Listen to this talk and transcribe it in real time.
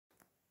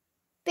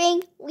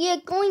Bing, we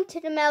are going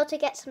to the mail to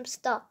get some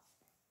stuff.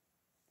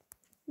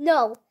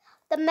 No,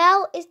 the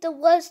mail is the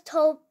worst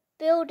tall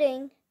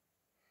building.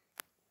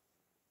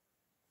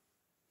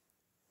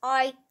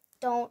 I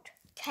don't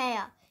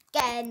care.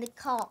 Get in the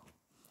car.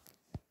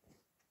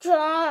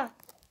 Grr.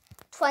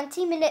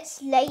 20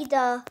 minutes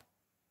later.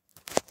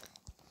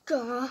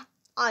 Grr.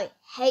 I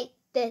hate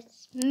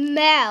this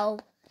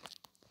smell.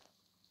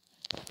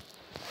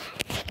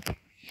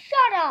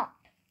 Shut up.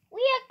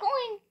 We are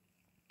going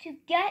to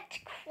get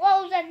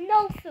clothes and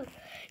no food.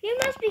 You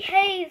must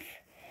behave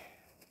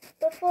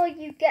before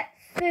you get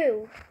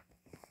food.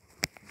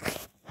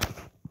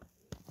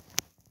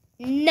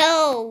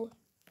 No.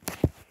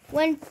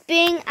 When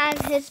Bing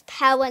and his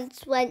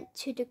parents went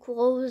to the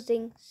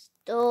clothing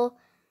store,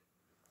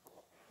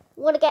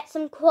 want to get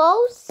some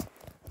clothes?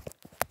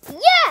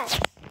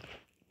 Yes!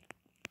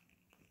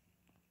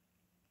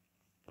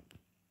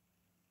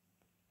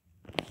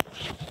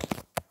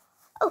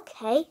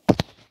 Okay.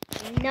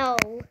 No.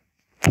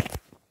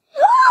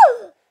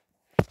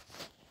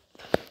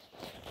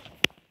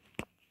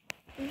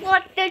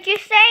 What did you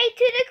say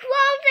to the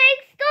clothing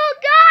store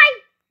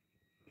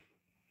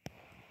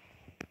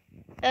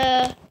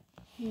guy?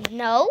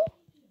 No.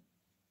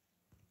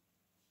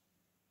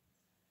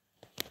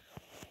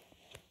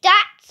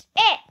 That's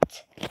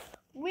it.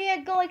 We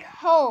are going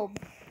home.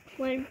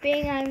 When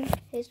Bing and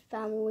his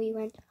family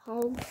went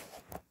home.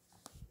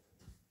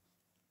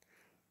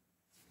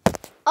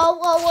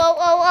 Oh.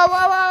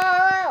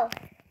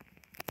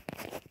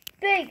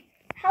 Bing,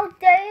 how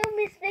dare you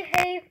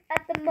misbehave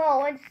at the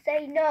mall and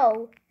say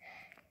no?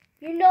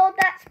 You know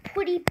that's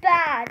pretty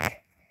bad.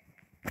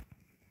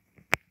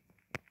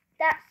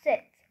 That's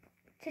it.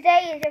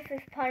 Today is your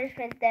first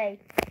punishment day.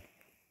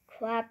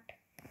 Crap.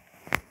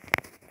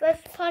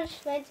 First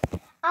punishment,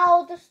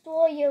 I'll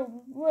destroy your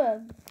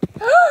room.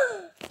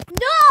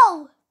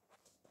 No!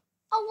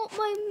 I want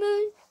my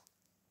moon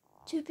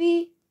to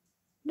be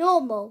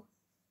normal.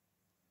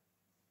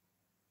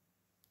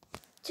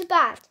 Too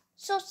bad.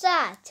 So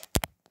sad.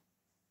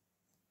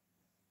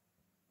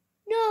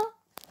 No.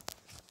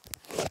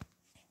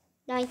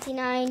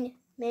 99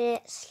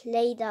 minutes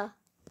later.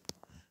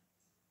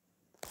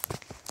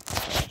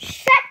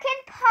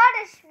 Second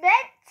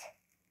punishment.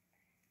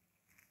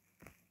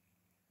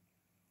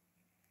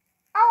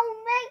 I'll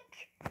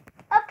make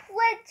a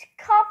print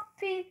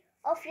copy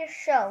of your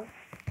show.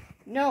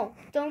 No,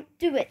 don't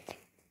do it.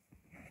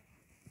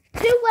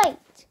 Too late.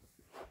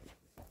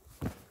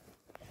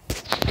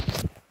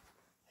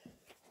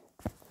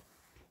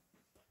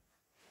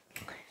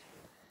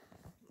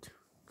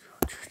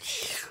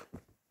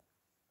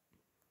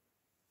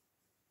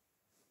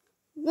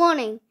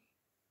 Warning.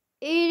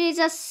 It is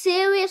a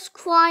serious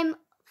crime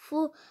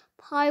for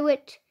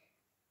pirate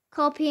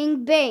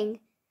copying Bing.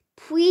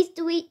 Please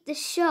delete the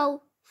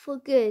show for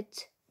good.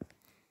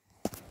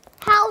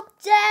 How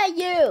dare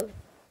you?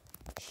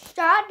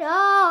 Shut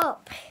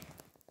up.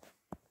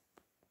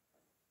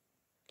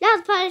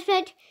 Last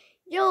punishment,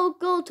 you'll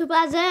go to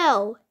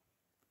Brazil.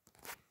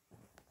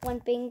 When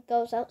Bing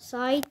goes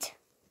outside.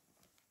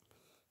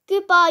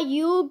 Goodbye,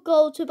 you'll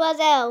go to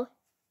Brazil.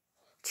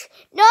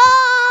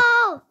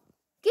 No!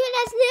 Good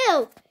as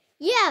new.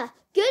 Yeah,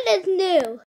 good as new.